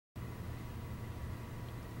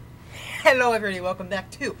Hello everybody, welcome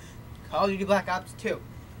back to Call of Duty Black Ops 2.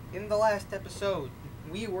 In the last episode,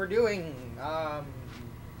 we were doing,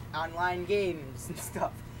 online games and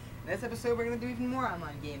stuff. In this episode, we're going to do even more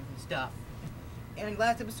online games and stuff. And in the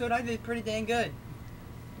last episode, I did pretty dang good.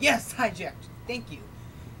 Yes, hijacked. Thank you.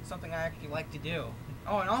 Something I actually like to do.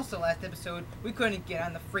 Oh, and also last episode, we couldn't get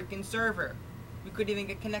on the freaking server. We couldn't even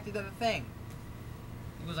get connected to the thing.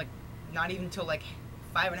 It was like, not even until like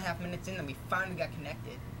 5.5 minutes in that we finally got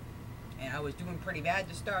connected. And I was doing pretty bad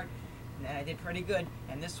to start, and then I did pretty good,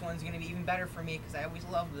 and this one's going to be even better for me because I always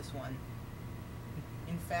loved this one.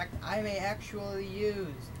 In fact, I may actually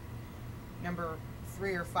use number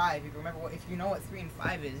 3 or 5. If you remember if you know what 3 and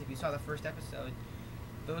 5 is, if you saw the first episode,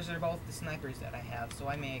 those are both the snipers that I have, so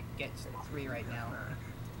I may get 3 right now.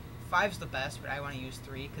 5's the best, but I want to use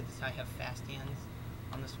 3 because I have fast hands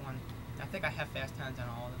on this one. I think I have fast hands on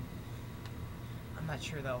all of them. I'm not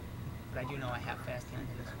sure though. But I do know I have fast hands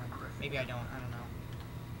in this one. Maybe I don't know.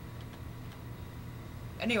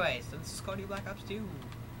 Anyways, so this is Call of Duty Black Ops 2.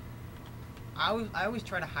 I always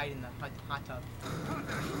try to hide in the hot tub.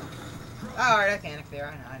 Alright, I panicked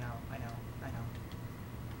there. I know.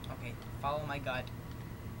 Okay, follow my gut.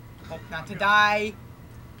 Hope not to die.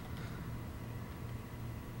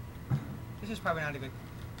 This is probably not a good...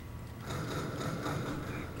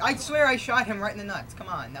 I swear I shot him right in the nuts. Come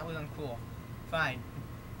on, that was uncool. Fine.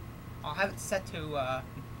 I'll have it set to,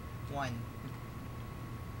 1.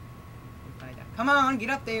 Come on, get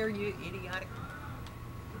up there, you idiotic.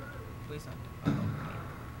 Please don't.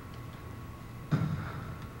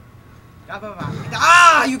 Okay.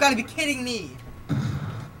 Ah! You gotta be kidding me!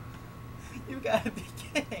 You gotta be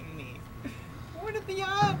kidding me. What are the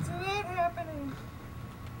odds of that happening?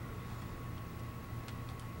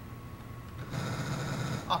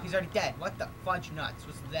 Oh, he's already dead. What the fudge nuts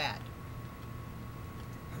was that?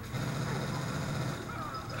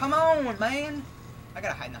 Come on, man! I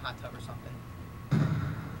gotta hide in the hot tub or something.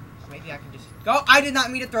 Or maybe I can just go. I did not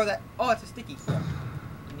mean to throw that. Oh, it's a sticky.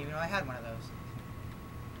 Didn't even know I had one of those.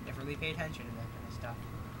 Never really pay attention to that kind of stuff.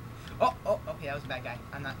 Oh, okay, that was a bad guy.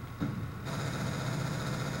 I'm not.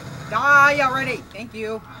 Die already! Thank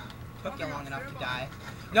you. Took you long enough to die.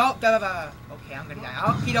 Nope, okay, I'm gonna die.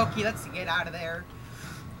 Okie dokie, let's get out of there.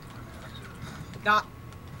 Not.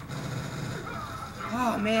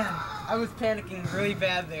 Oh man. I was panicking really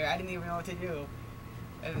bad there. I didn't even know what to do.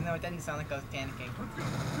 Even though it didn't sound like I was panicking.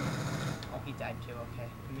 Oh, he died too. Okay.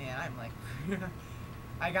 Man, I'm like...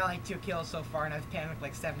 I got like 2 kills so far and I've panicked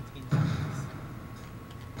like 17 times.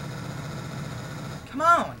 Come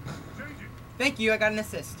on! Thank you, I got an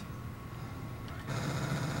assist.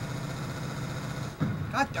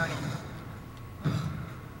 God darn it.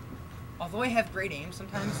 Although I have great aim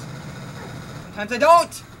sometimes I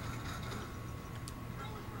don't!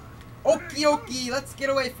 Okie dokie, let's get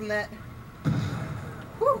away from that.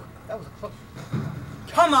 Whew, that was a close.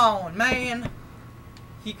 Come on, man!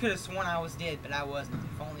 He could have sworn I was dead, but I wasn't.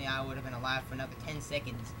 If only I would have been alive for another 10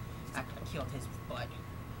 seconds, I could have killed his butt.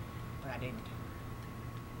 But I didn't.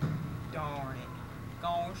 Darn it.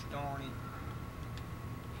 Gosh darn it.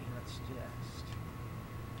 Okay, let's just...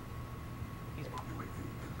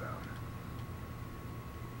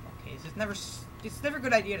 Okay, it's never a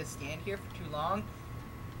good idea to stand here for too long.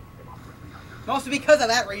 Mostly because of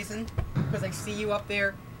that reason. Because I see you up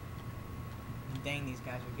there. And dang, these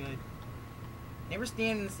guys are good. Never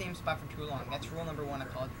stand in the same spot for too long. That's rule number 1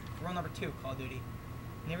 rule number 2 Call of Duty.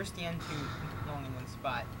 Never stand too long in one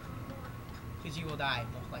spot. Because you will die,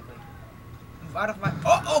 most likely. Move out of my...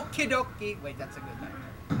 Oh, okie dokie! Wait, that's a good one.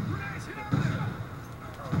 That's a good one.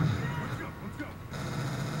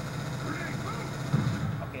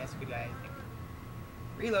 Okay, that's a good guy, I think.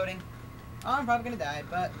 Reloading. Oh, I'm probably gonna die,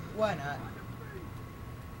 but why not?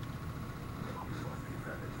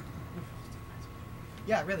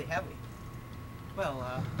 Yeah, really, have we?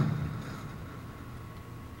 Well,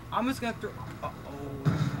 I'm just gonna throw...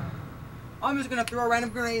 I'm just gonna throw a random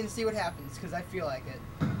grenade and see what happens, because I feel like it.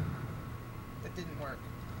 That didn't work.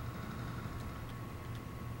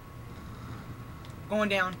 Going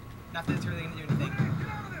down. Not that it's really gonna do anything.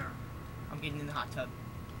 I'm getting in the hot tub.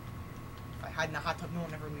 If I hide in the hot tub, no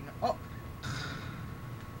one ever really knows. Oh!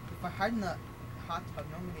 If I hide in the hot tub,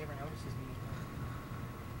 nobody ever notices me.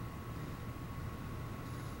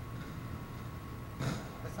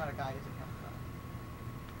 That's not a guy, is it?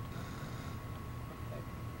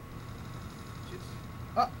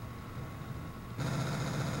 No. Okay. Oh!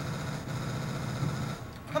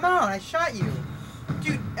 Come on, I shot you!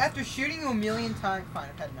 Dude, after shooting you a million times... Fine,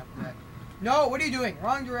 I've had enough of that. No, what are you doing?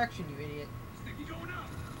 Wrong direction, you idiot.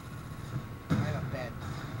 I have a bed.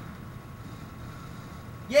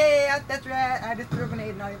 Yeah, that's right. I just threw a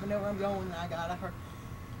grenade and I don't even know where I'm going. I got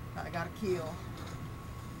a kill.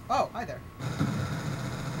 Oh, hi there.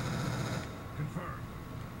 Confirmed.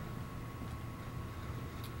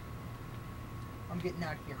 I'm getting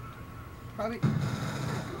out of here. Probably.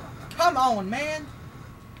 Come on, man.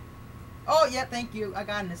 Oh, yeah, thank you. I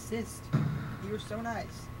got an assist. You were so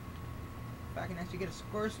nice. If I can actually get a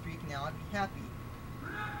score streak now, I'd be happy.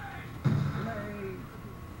 Grenade.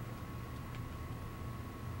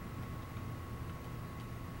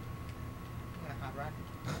 Yeah, hot rocket.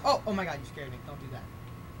 Oh my god, you scared me. Don't do that.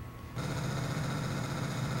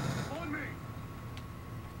 On me.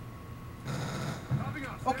 Popping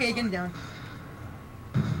up. Okay, getting down.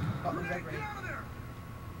 Oh, was that Grenade, great? get out of there.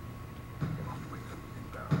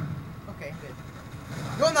 Okay, good.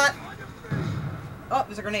 No, I'm not. Oh,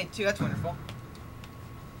 there's a grenade too. That's wonderful.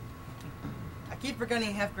 I keep forgetting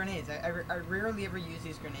I have grenades. I rarely ever use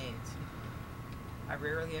these grenades. I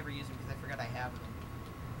rarely ever use them because I forgot I have them.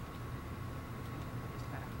 Just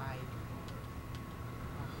gotta hide.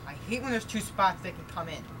 Oh, I hate when there's two spots that can come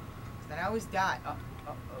in. Then I always die. Oh,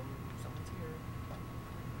 someone's here.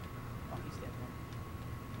 Oh, he's dead then.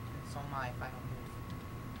 So am I if I don't move.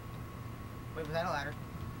 Wait, was that a ladder?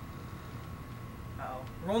 Uh-oh.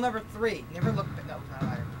 Rule number 3, never look back. That was not a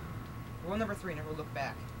ladder. Rule number 3, never look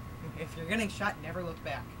back. If you're getting shot, never look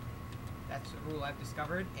back. That's a rule I've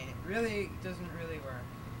discovered, and it really doesn't really work.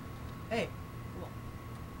 Hey, cool.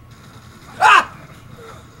 Ah!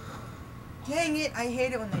 Dang it, I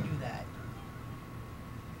hate it when they do that.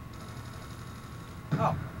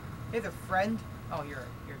 Oh, hey there, friend. Oh, you're a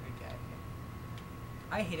good guy. Okay.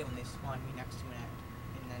 I hate it when they spawn me next to an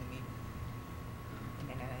enemy.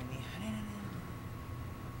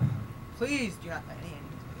 Please do not let any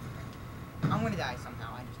enemies make it. I'm gonna die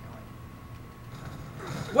somehow, I just know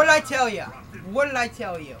it. What did I tell you? What did I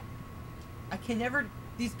tell you? I can never...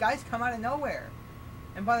 These guys come out of nowhere.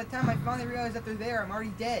 And by the time I finally realize that they're there, I'm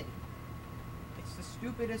already dead. It's the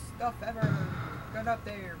stupidest stuff ever. Get up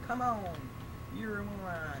there. Come on. You're a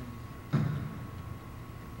moron.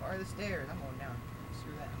 Where are the stairs? I'm going down.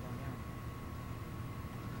 Screw that, I'm going down.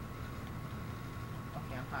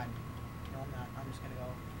 Okay, I'm hiding. No, I'm not. I'm just gonna go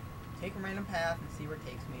take a random path and see where it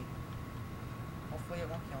takes me. Hopefully it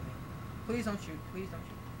won't kill me. Please don't shoot. Please don't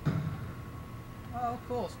shoot. Oh,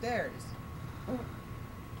 cool. Stairs. Ooh.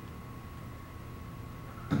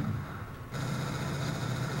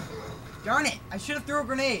 Darn it! I should have threw a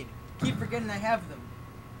grenade. Keep forgetting I have them.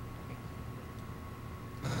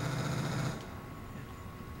 Okay.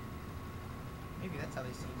 Maybe that's how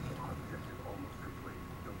they see me.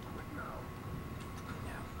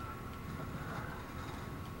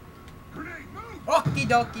 Okie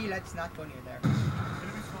dokie, let's not go near there.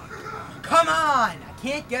 Come on! I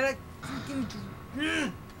can't get a freaking...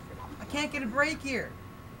 I can't get a break here.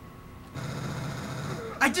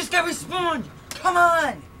 I just got respawned! Come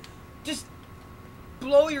on! Just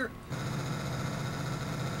blow your...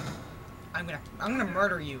 I'm gonna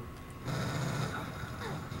murder you.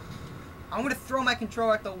 I'm gonna throw my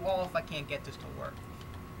controller at the wall if I can't get this to work.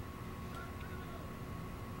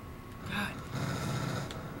 God.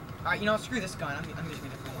 Alright, you know, screw this gun. I'm using a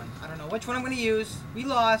different one. I don't know which one I'm gonna use. We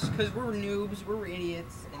lost because we're noobs, we're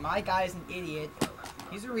idiots, and my guy's an idiot.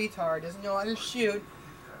 He's a retard, doesn't know how to shoot.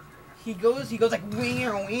 He goes like wing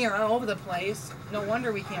all over the place. No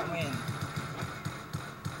wonder we can't win.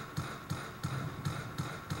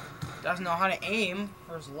 Doesn't know how to aim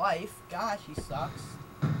for his life. Gosh, he sucks.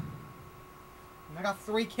 And I got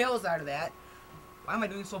 3 kills out of that. Why am I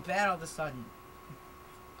doing so bad all of a sudden?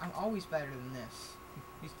 I'm always better than this.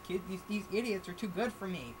 These kids, these idiots are too good for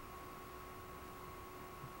me.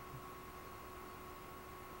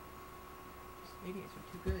 These idiots are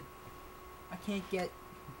too good. I can't get...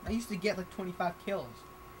 I used to get like 25 kills.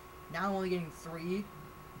 Now I'm only getting 3.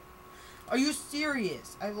 Are you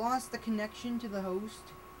serious? I lost the connection to the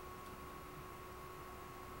host.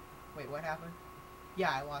 Wait, what happened?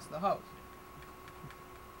 Yeah, I lost the host.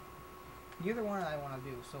 Neither one I want to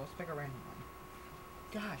do, so let's pick a random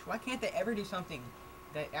one. Gosh, why can't they ever do something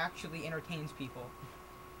that actually entertains people?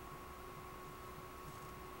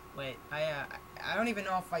 Wait, I don't even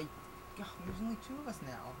know if I... God, there's only 2 of us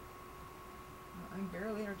now. I'm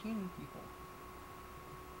barely entertaining people.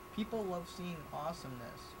 People love seeing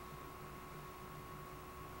awesomeness.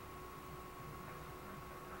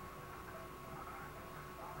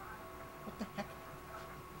 What the heck?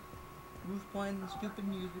 Who's playing the stupid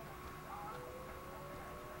music?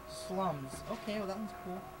 Slums. Okay, well that one's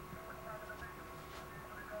cool.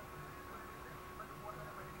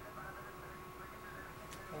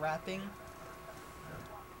 Rapping.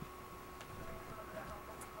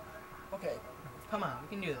 Okay. Come on, we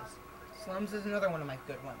can do this. Slums is another one of my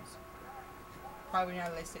good ones. Probably now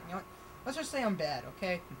that I say, you know what? Let's just say I'm bad,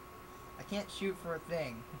 okay? I can't shoot for a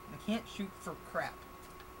thing. I can't shoot for crap.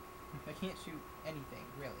 I can't shoot anything,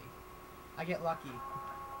 really. I get lucky.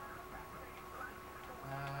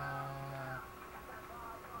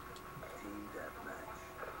 Team deathmatch.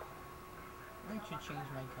 I should change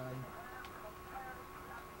my gun.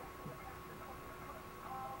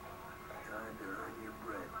 Time to earn your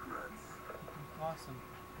bread, Grunts. Awesome.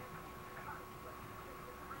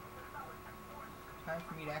 Time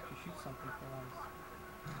for me to actually shoot something for once.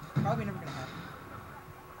 Probably never gonna happen.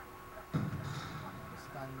 This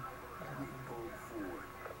gun. We pulled forward.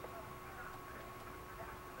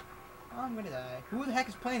 Oh, I'm gonna die. Who the heck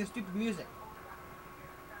is playing this stupid music?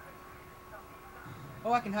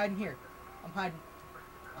 Oh, I can hide in here. I'm hiding.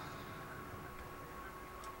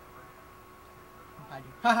 I'm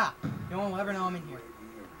hiding. Haha! No one will ever know I'm in here.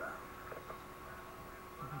 UAV inbound.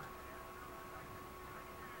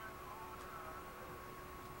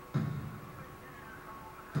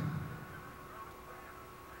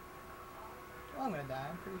 Oh, I'm gonna die.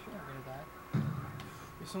 I'm pretty sure I'm gonna die.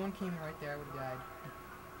 If someone came right there, I would have died.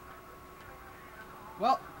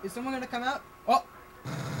 Well, is someone gonna come out? Oh!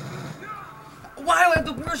 Why do I have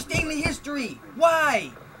the worst aim in history?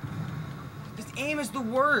 Why? This aim is the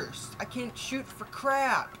worst. I can't shoot for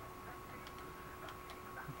crap.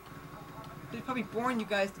 They're probably boring you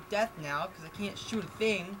guys to death now because I can't shoot a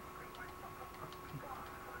thing.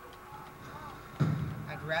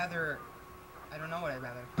 I'd rather... I don't know what I'd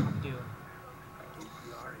rather do.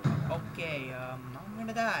 Okay, I'm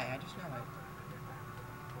gonna die. I just know it.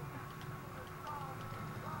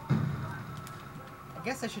 I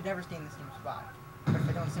guess I should never stay in the same spot. But if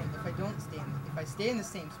I stay in the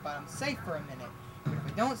same spot, I'm safe for a minute. But if I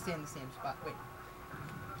don't stay in the same spot, wait.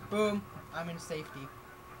 Boom, I'm in safety.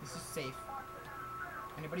 This is safe.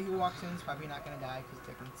 Anybody who walks in is probably not gonna die because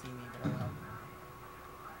they can see me, but I will.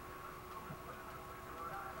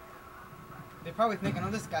 They're probably thinking, oh,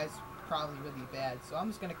 this guy's probably really bad, so I'm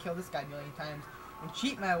just gonna kill this guy a million times and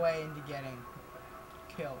cheat my way into getting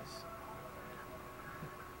kills.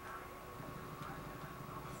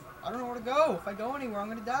 I don't know where to go. If I go anywhere, I'm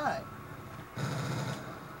gonna die.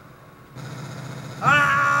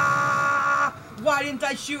 Ah! Why didn't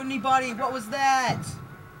I shoot anybody? What was that?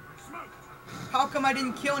 How come I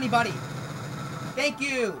didn't kill anybody? Thank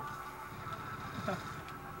you.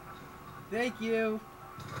 Thank you.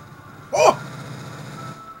 Oh!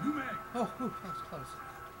 Oh, ooh, that was close.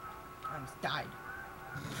 I almost died.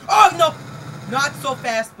 Oh no! Not so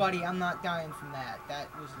fast, buddy. I'm not dying from that.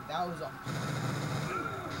 That was oh,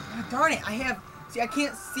 darn it! I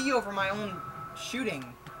can't see over my own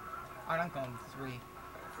shooting. Alright, I'm going with 3.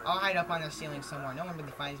 I'll hide up on the ceiling somewhere. No one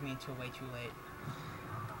really finds me until way too late.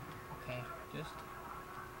 Okay, just.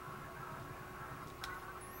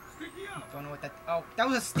 Don't know what that. Oh, that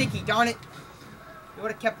was a sticky. Darn it! It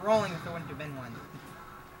would have kept rolling if there wouldn't have been one.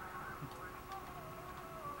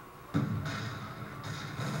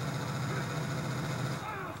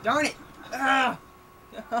 Darn it! Ah!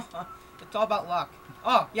 It's all about luck.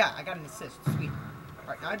 Oh, yeah, I got an assist. Sweet.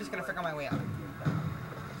 Alright, now I'm just gonna figure out my way out.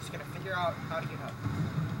 Just gonna figure out how to get up.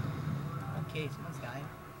 Okay, someone's dying.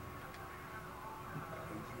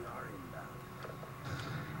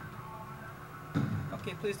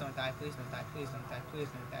 Okay, please don't die. Please don't die. Please don't die. Please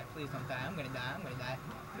don't die. Please don't die. I'm gonna die. I'm gonna die.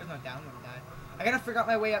 There's no doubt. I'm gonna die. I gotta figure out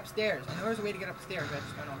my way upstairs. I know there's a way to get upstairs, but I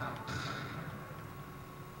just don't know how.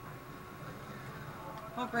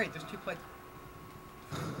 Oh great, there's 2 plates.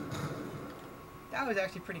 That was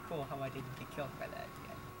actually pretty cool how I didn't get killed by that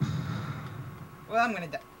yet. Well, I'm gonna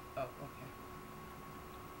die. Oh, okay.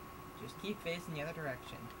 Just keep facing the other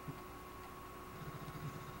direction.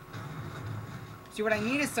 See, what I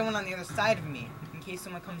need is someone on the other side of me, in case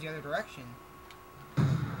someone comes the other direction.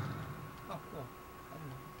 Oh, cool.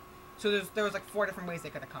 So there was like 4 different ways they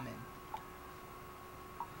could have come in.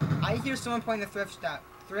 I hear someone playing the thrift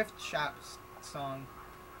shop song.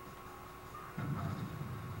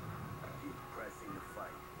 Keep pressing the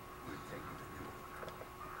fight. We're taking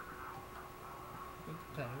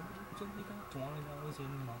the $20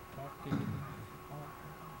 in my pocket.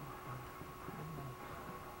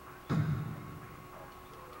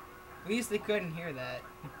 At least they couldn't hear that.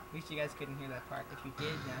 At least you guys couldn't hear that part. If you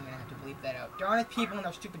did, then I'm gonna have to bleep that out. Darn it, people and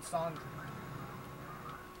their stupid songs.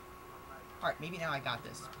 Alright, maybe now I got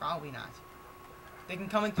this. Probably not. They can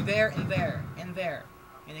come in through there and there and there.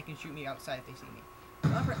 And they can shoot me outside if they see me.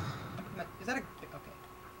 Is that a... Okay.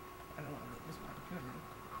 I don't want to miss my opportunity.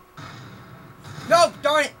 No!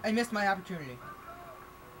 Darn it! I missed my opportunity.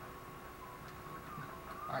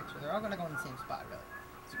 Alright, so they're all gonna go in the same spot, really.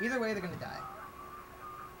 So either way, they're gonna die.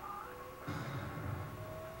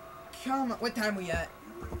 Come on. What time we at?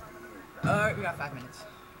 We got 5 minutes.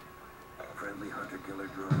 Friendly hunter-killer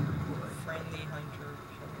drone deployed. Friendly hunter.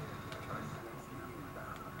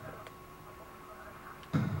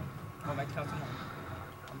 Oh, my tell someone.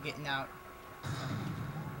 I'm getting out.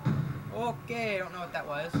 Okay, I don't know what that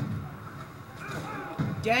was.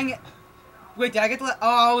 Dang it! Wait, did I get the?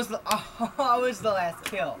 I was the last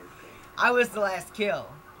kill. I was the last kill.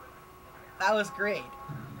 That was great.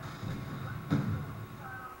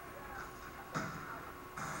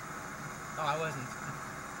 Oh, I wasn't.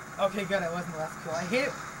 Okay, good. I wasn't the last kill. I hit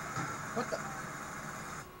it. What the?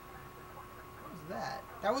 What was that?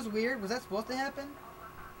 That was weird. Was that supposed to happen?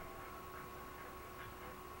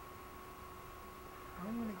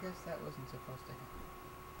 I'm gonna guess that wasn't supposed to happen.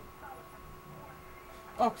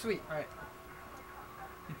 Oh, sweet. All right.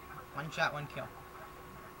 One shot, one kill.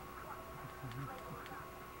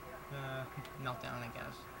 Meltdown, I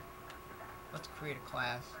guess. Let's create a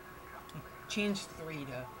class. Change 3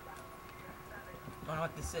 to... Don't know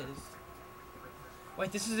what this is.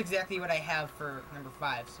 Wait, this is exactly what I have for number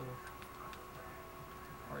 5, so...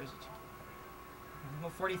 Or is it?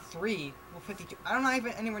 Well, 43. Well, 52. I'm not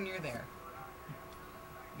even anywhere near there.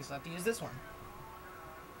 I guess I'll have to use this one.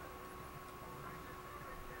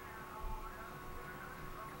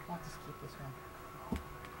 I'll just keep this one.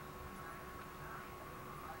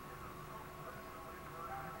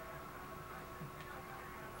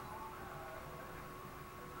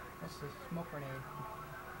 What's this? Smoke grenade.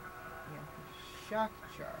 Yeah. Shock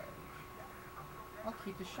charge. I'll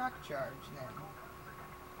keep the shock charge then.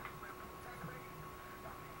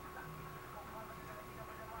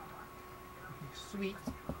 Sweet.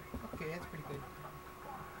 Okay, that's pretty good.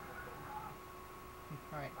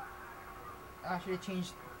 Alright. I should have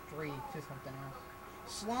changed 3 to something else.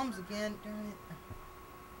 Slums again, darn it.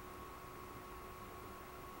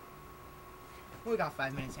 Well, we got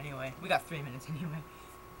 5 minutes anyway. We got 3 minutes anyway.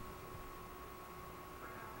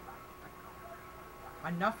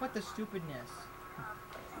 Enough with the stupidness.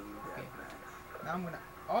 Okay. Now I'm gonna...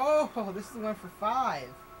 Oh, this is the one for 5.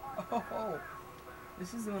 Oh,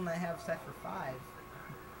 this is the one that I have set for 5.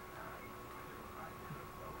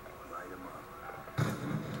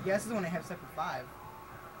 Yeah, this is the one I have set for 5.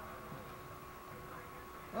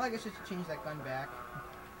 Well, I guess I should change that gun back.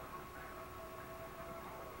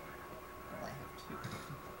 Well, I have 2.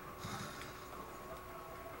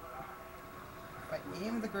 If I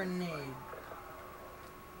aim the grenade...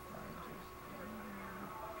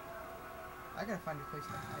 I gotta find a place to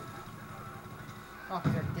hide. Oh,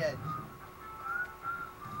 they're dead.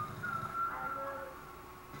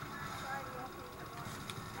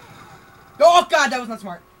 Oh god, that was not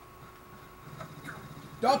smart.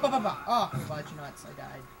 Oh, fudge nuts, I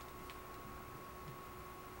died.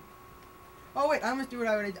 Oh wait, I'm just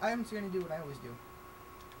gonna do what I always do.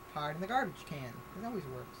 Hide in the garbage can. It always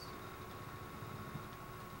works.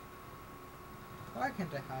 Why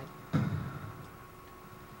can't I hide?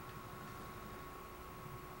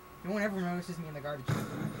 No one ever notices me in the garbage can.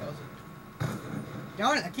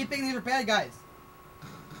 Darn it, I keep thinking these are bad guys.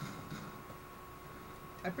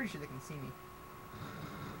 I'm pretty sure they can see me.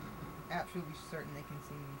 Absolutely certain they can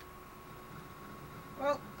see me.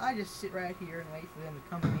 Well, I just sit right here and wait for them to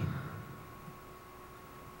come to me.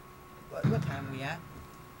 What time are we at?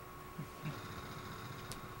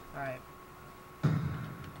 Alright.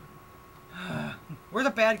 We're the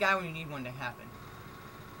bad guy when you need one to happen.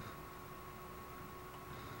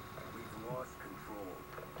 We've lost control.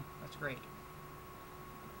 That's great.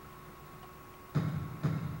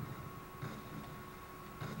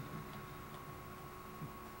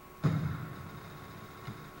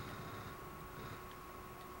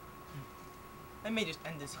 I may just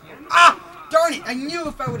end this here. Ah! Darn it! I knew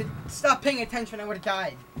if I would have stopped paying attention, I would have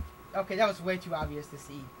died. Okay, that was way too obvious to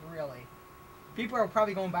see. Really. People are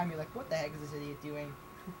probably going by me like, what the heck is this idiot doing?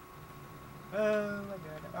 Oh my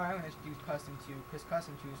god. Alright, I'm gonna just do custom 2, because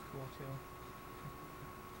custom 2 is cool too.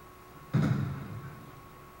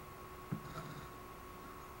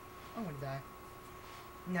 I'm gonna die.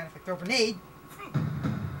 Not if I throw a grenade.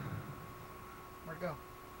 Where'd it go?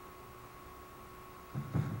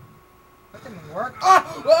 That didn't work.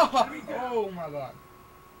 Oh my god.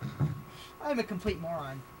 I'm a complete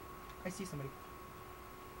moron. I see somebody.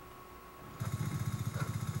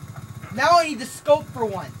 Now I need the scope for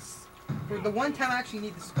once. For the one time I actually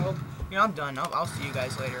need the scope. You know, I'm done. I'll see you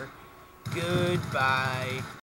guys later. Goodbye.